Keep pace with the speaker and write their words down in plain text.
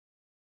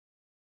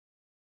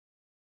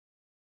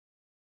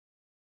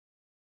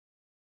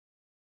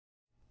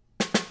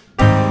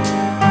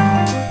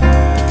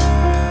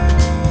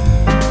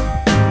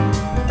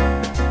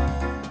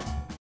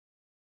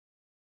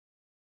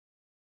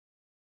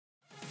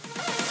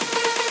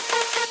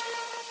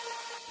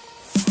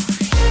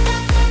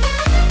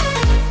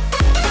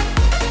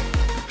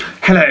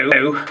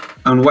Hello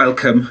and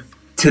welcome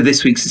to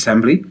this week's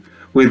assembly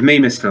with me,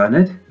 Mr.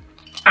 Leonard.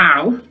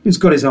 Al, who's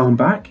got his arm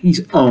back.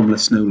 He's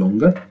armless no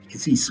longer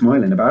because he's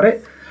smiling about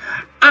it.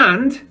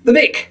 And the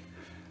Vic.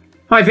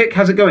 Hi Vic,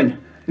 how's it going?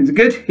 Is it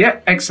good?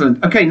 Yeah,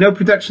 excellent. Okay, no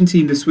production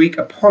team this week.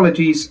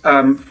 Apologies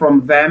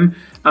from them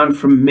and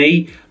from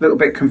me. A little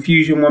bit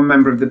confusion. One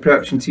member of the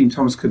production team,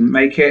 Thomas, couldn't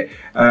make it,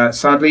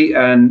 sadly.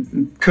 And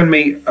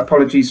Kunmi,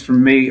 apologies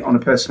from me on a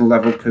personal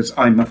level because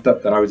I muffed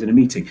up that I was in a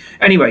meeting.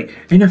 Anyway,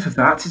 enough of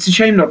that. It's a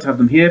shame not to have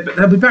them here, but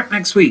they'll be back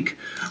next week.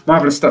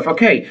 Marvellous stuff.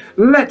 Okay,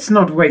 let's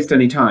not waste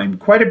any time.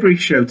 Quite a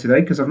brief show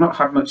today because I've not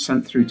had much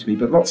sent through to me,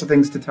 but lots of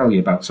things to tell you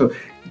about. So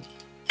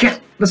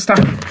get the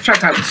stuff.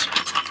 Shout-outs.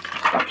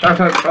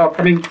 Shout-outs are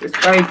coming this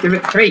way. Give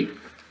it 3.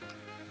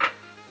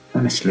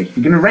 Honestly,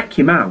 you're going to wreck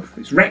your mouth.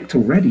 It's wrecked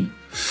already.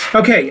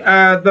 Okay,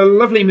 the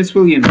lovely Miss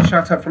Williams,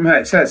 shout out from her.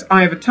 It says,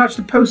 I have attached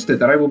a poster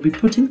that I will be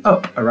putting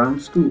up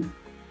around school.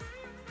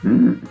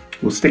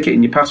 We'll stick it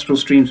in your pastoral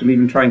streams. We'll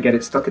even try and get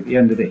it stuck at the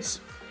end of this.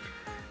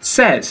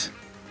 Says,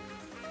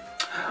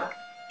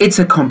 it's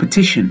a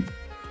competition.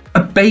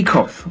 A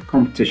bake-off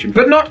competition.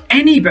 But not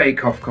any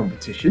bake-off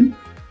competition.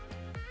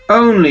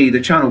 Only the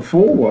Channel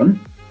 4 one.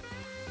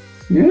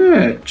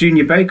 Yeah,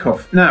 Junior Bake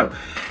Off. Now,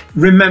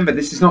 remember,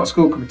 this is not a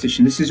school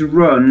competition. This is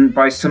run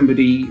by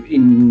somebody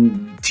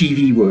in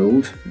TV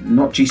World,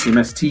 not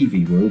GCMS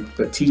TV World,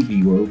 but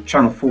TV World,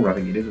 Channel 4, I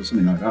think it is, or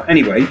something like that.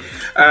 Anyway,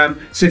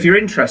 so if you're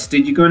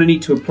interested, you're going to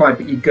need to apply,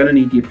 but you're going to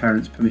need your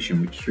parents'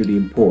 permission, which is really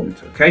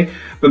important, okay?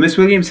 But Miss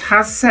Williams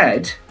has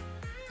said,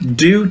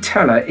 do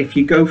tell her if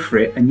you go for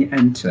it and you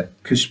enter,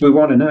 because we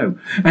want to know.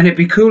 And it'd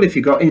be cool if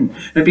you got in.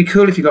 And it'd be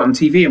cool if you got on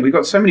TV. And we've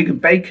got so many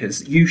good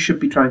bakers, you should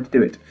be trying to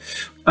do it.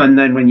 And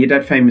then when you're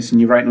dead famous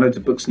and you're writing loads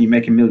of books and you're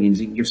making millions,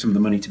 you can give some of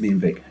the money to me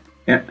and Vic.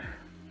 Yeah.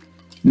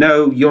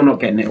 No, you're not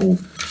getting it all.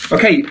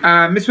 Okay,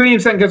 Miss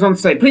Williams then goes on to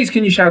say, please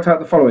can you shout out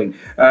the following.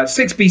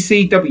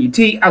 6BC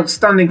WT,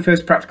 outstanding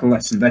first practical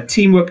lesson. Their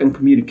teamwork and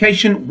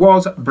communication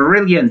was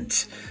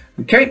brilliant.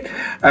 Okay,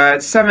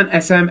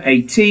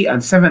 7SMAT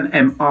and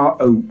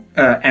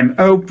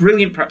 7MRO,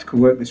 brilliant practical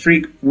work this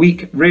week.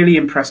 Really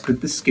impressed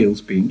with the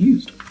skills being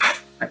used.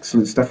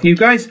 Excellent stuff, you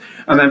guys.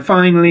 And then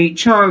finally,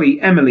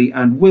 Charlie, Emily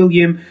and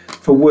William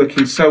for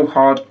working so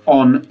hard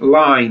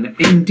online.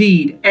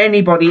 Indeed,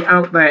 anybody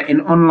out there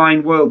in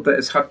online world that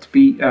has had to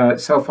be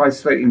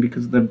self-isolating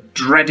because of the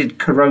dreaded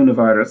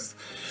coronavirus,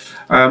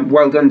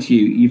 well done to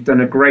you. You've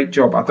done a great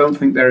job. I don't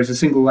think there is a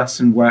single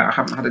lesson where I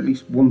haven't had at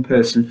least one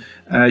person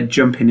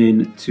jumping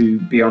in to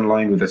be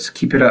online with us.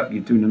 Keep it up.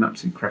 You're doing an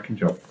absolute cracking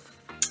job.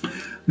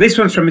 This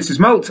one's from Mrs.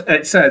 Molt.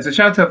 It says, a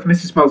shout out for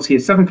Mrs. Molt here.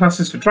 7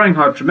 classes for trying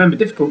hard to remember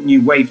difficult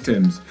new wave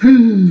terms.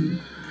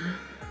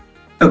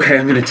 Okay,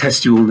 I'm going to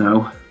test you all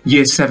now.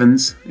 Year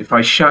 7s,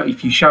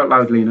 if you shout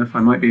loudly enough,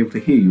 I might be able to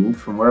hear you all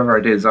from wherever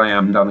it is I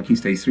am down the Key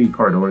Stage 3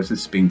 corridor as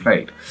this is being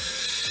played.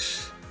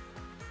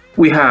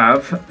 We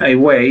have a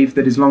wave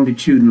that is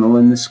longitudinal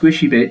and the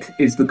squishy bit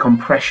is the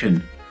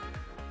compression.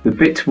 The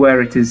bit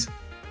where it is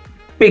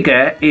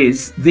bigger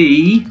is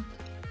the...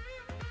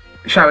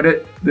 Shout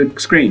at the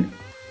screen.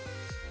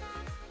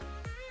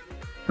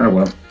 Oh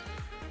well.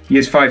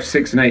 Years 5,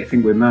 6 and 8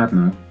 think we're mad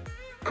now.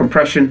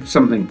 Compression,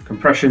 something.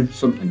 Compression,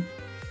 something.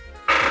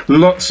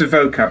 Lots of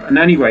vocab. And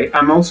anyway,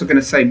 I'm also going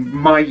to say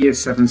my Year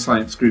 7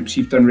 science groups,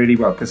 you've done really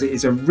well because it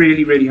is a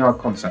really, really hard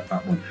concept,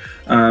 that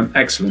one.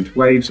 Excellent.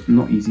 Waves,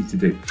 not easy to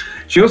do.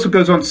 She also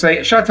goes on to say,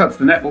 a shout out to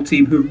the netball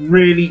team who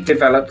really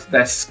developed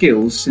their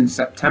skills since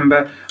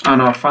September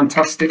and are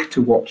fantastic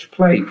to watch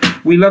play.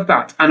 We love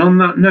that. And on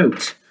that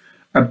note,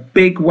 a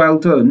big well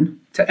done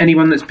to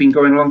anyone that's been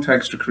going along to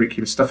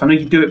extracurricular stuff. I know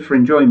you do it for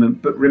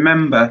enjoyment, but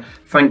remember,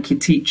 thank your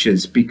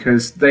teachers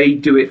because they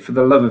do it for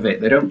the love of it.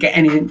 They don't get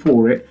anything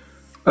for it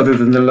other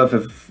than the love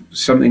of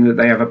something that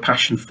they have a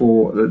passion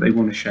for that they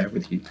want to share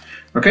with you.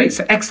 Okay,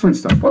 so excellent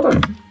stuff. Well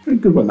done. Very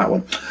good one, that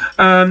one.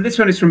 This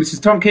one is from Mrs.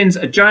 Tompkins.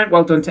 A giant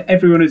well done to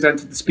everyone who's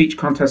entered the speech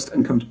contest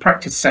and come to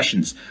practice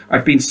sessions.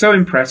 I've been so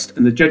impressed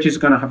and the judges are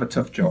going to have a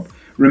tough job.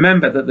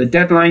 Remember that the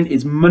deadline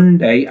is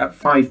Monday at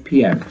 5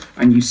 PM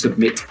and you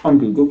submit on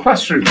Google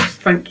Classroom.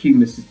 Thank you,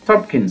 Mrs.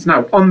 Tompkins.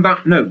 Now, on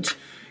that note,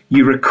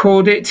 you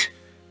record it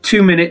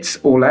 2 minutes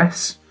or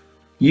less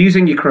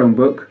using your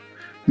Chromebook.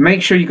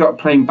 Make sure you've got a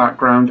plain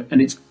background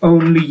and it's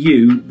only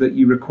you that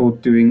you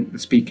record doing the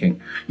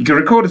speaking. You can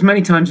record as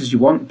many times as you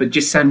want, but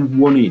just send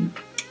one in.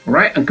 All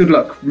right, and good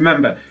luck.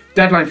 Remember,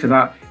 deadline for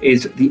that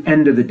is the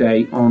end of the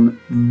day on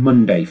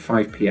Monday,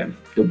 5 PM.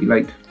 Don't be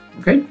late,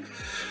 okay?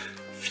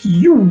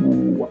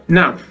 Phew.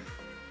 Now,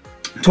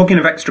 talking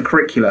of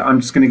extracurricular, I'm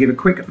just going to give a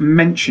quick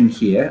mention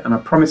here, and I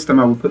promised them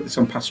I will put this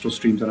on pastoral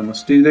streams and I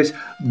must do this.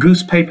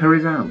 Goose paper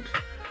is out.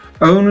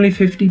 Only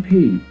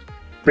 50p.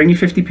 Bring your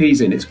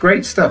 50p's in. It's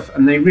great stuff,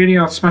 and they really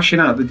are smashing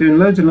out. They're doing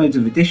loads and loads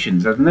of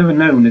editions. I've never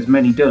known as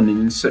many done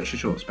in such a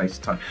short space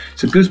of time.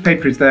 So goose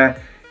paper is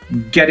there.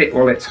 Get it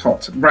while it's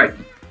hot. Right,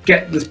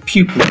 get the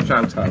pupil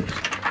shout out.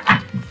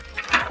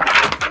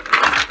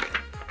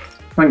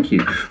 Thank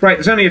you. Right,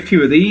 there's only a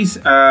few of these.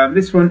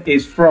 This one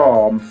is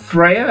from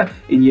Freya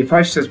in Year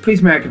 5. She says,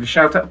 please may I give a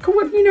shout out? Come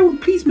on, you know,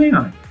 please may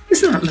I?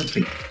 Isn't that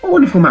lovely? What a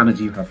wonderful manner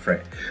do you have,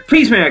 Fred.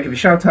 Please may I give a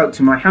shout out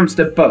to my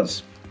hamster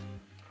Buzz.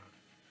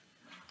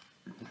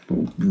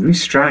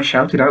 Bruce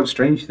shouted out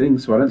strange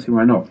things, so I don't see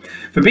why not.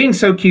 For being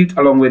so cute,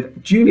 along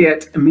with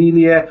Juliet,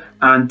 Amelia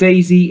and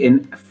Daisy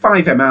in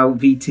 5ml,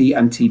 VT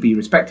and TB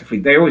respectively.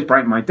 They always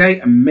brighten my day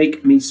and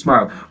make me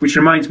smile. Which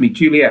reminds me,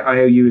 Juliet, I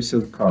owe you a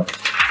silver card.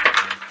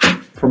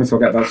 Promise I'll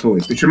get that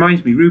sorted. Which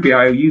reminds me, Ruby,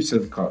 I owe you a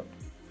silver card.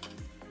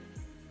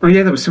 Oh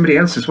yeah, there was somebody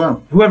else as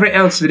well. Whoever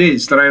else it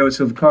is that I owe a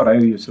silver card, I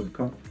owe you a silver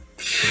card.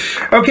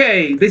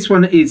 Okay, this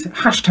one is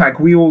hashtag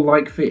we all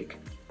like Vic.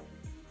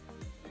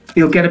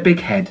 He'll get a big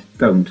head,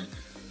 don't.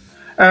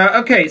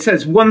 Okay, it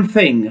says one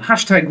thing,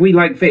 hashtag we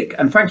like Vic,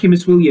 and thank you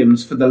Miss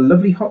Williams for the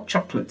lovely hot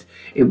chocolate.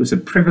 It was a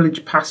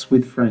privilege pass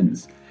with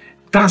friends.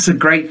 That's a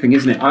great thing,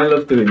 isn't it? I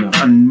love doing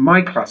that. And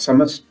my class, I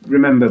must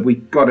remember,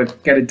 we've got to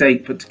get a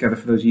date put together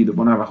for those of you that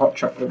want to have a hot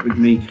chocolate with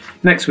me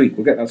next week.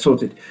 We'll get that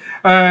sorted.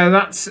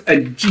 That's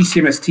a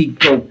GCMST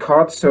gold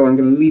card, so I'm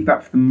going to leave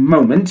that for the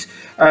moment.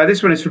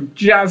 This one is from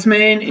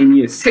Jasmine in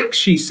year 6.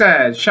 She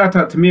says, shout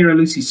out to Mira,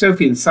 Lucy,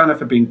 Sophie and Sana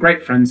for being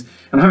great friends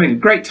and having a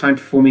great time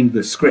performing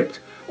the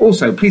script.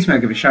 Also, please may I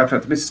give a shout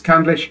out to Mrs.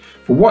 Candlish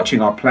for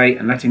watching our play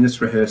and letting us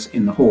rehearse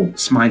in the hall.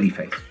 Smiley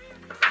face.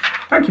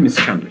 Thank you, Mrs.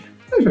 Candlish.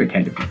 That was very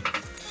kind of you.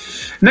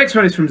 Next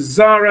one is from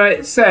Zara.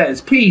 It says,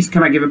 please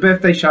can I give a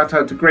birthday shout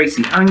out to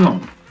Gracie? Hang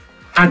on.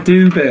 I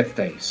do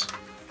birthdays.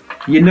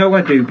 You know I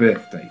do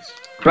birthdays.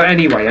 But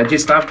anyway, I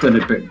just have done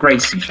a bit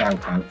Gracie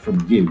shout out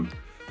from you,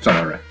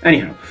 Zara.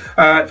 Anyhow,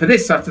 for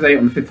this Saturday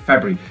on the 5th of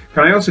February,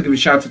 can I also give a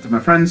shout out to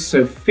my friends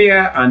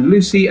Sophia and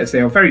Lucy, as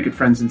they are very good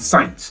friends in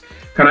science.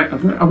 Can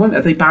I wonder,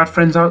 are they bad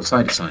friends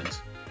outside of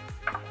science?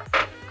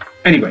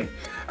 Anyway.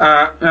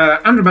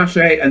 Andrew Mache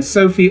and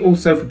Sophie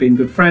also for being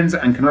good friends,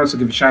 and can also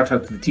give a shout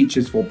out to the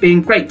teachers for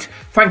being great.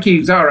 Thank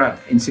you, Zara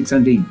in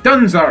 6ND.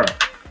 Done, Zara.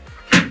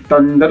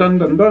 Dun dun dun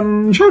dun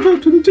dun. Shout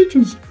out to the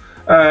teachers.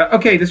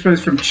 Okay, this one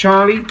is from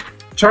Charlie.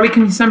 Charlie,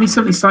 can you send me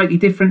something slightly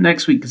different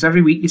next week? Because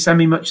every week you send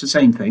me much the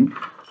same thing.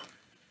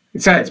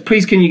 It says,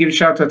 please can you give a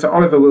shout out to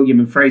Oliver,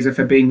 William and Fraser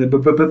for being the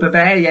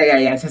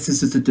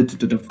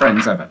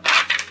friends ever.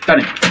 Done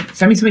it.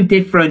 Send me something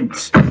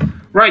different.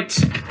 Right,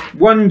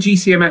 one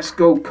GCMS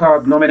gold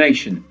card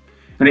nomination.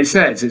 And it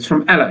says, it's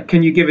from Ella.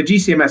 Can you give a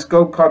GCMS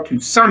gold card to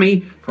Sammy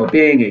for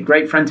being a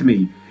great friend to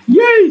me?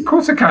 Yay, of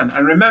course I can.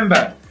 And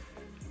remember,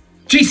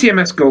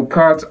 GCMS gold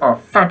cards are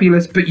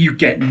fabulous, but you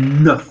get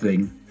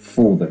nothing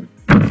for them.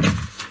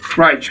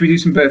 Right, should we do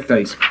some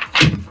birthdays?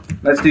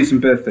 Let's do some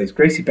birthdays.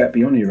 Gracie better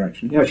be on here,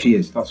 actually. Yeah, she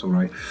is. That's all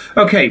right.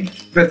 Okay,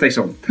 birthday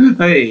song.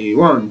 Hey,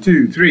 1,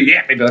 2, 3.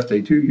 Happy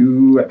birthday to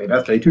you. Happy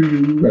birthday to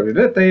you. Happy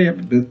birthday.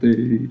 Happy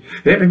birthday.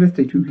 Happy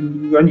birthday to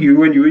you. And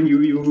you, and you, and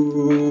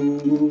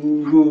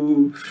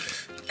you.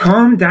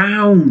 Calm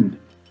down.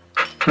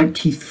 Like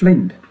Keith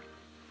Flint.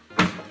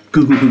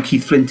 Google who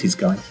Keith Flint is,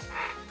 guys.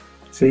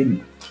 See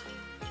him.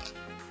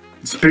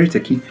 Spirit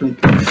of Keith Flint.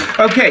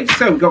 Okay,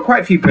 so we've got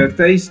quite a few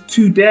birthdays.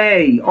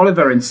 Today,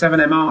 Oliver in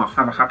 7MR,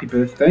 have a happy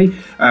birthday.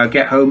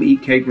 Get home,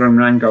 eat cake, run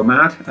around, go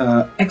mad.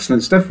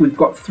 Excellent stuff. We've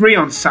got 3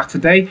 on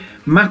Saturday.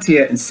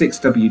 Mattia in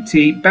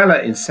 6WT,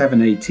 Bella in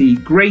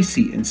 7AT,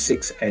 Gracie in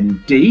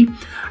 6ND.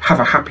 Have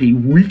a happy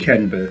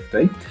weekend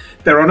birthday.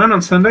 There are none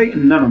on Sunday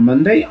and none on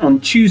Monday. On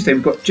Tuesday,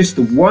 we've got just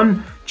the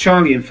one,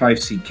 Charlie in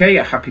 5CK.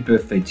 A happy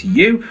birthday to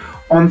you.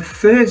 On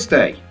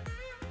Thursday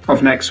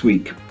of next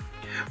week,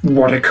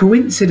 what a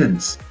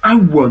coincidence. I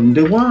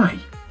wonder why.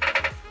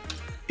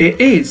 It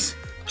is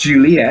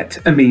Juliet,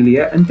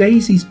 Amelia and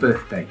Daisy's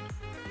birthday.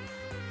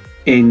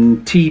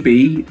 In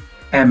TB,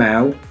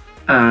 ML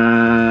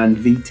and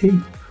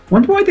VT.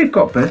 Wonder why they've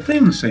got birthday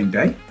on the same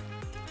day.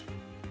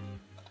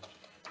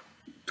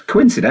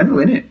 Coincidental,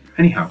 innit?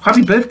 Anyhow,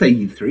 happy birthday,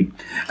 you three.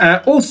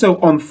 Also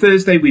on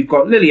Thursday, we've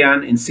got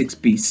Lillian in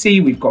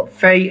 6BC. We've got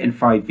Faye in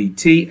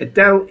 5VT.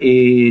 Adele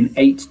in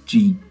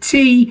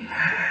 8GT.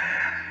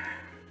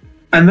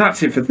 And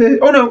that's it for the...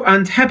 Oh no,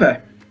 and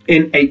Heber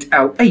in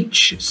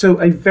 8LH. So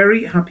a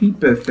very happy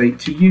birthday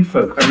to you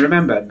folk. And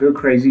remember, go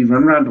crazy,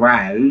 run around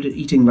wild,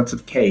 eating lots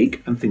of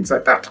cake and things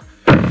like that.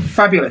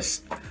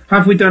 Fabulous.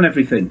 Have we done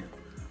everything?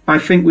 I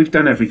think we've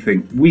done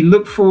everything. We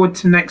look forward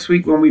to next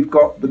week when we've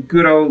got the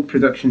good old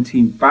production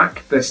team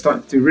back. They're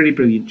starting to do a really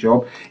brilliant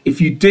job.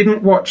 If you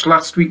didn't watch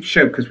last week's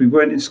show, because we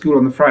weren't in school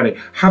on the Friday,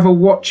 have a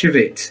watch of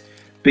it.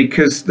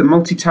 Because the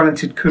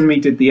multi-talented Kunmi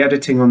did the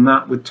editing on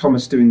that with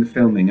Thomas doing the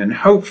filming. And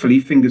hopefully,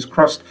 fingers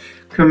crossed,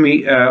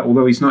 Kunmi,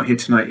 although he's not here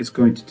tonight, is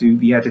going to do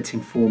the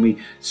editing for me.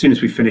 As soon as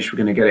we finish, we're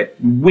going to get it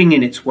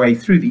winging its way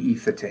through the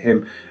ether to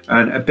him.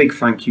 And a big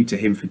thank you to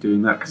him for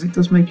doing that, because it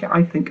does make it,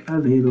 I think, a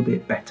little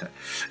bit better.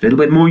 A little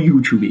bit more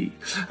YouTube-y.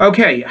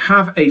 Okay,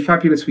 have a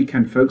fabulous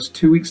weekend, folks.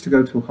 2 weeks to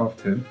go till half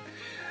term.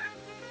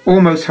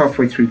 Almost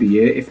halfway through the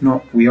year. If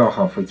not, we are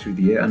halfway through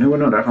the year. I know we're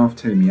not at half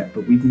term yet,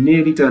 but we've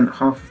nearly done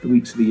half of the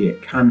weeks of the year.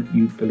 Can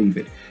you believe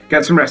it?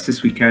 Get some rest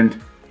this weekend.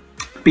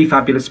 Be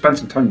fabulous. Spend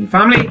some time with your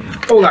family.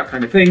 All that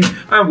kind of thing.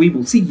 And we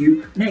will see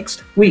you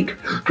next week.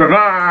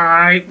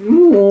 Bye-bye.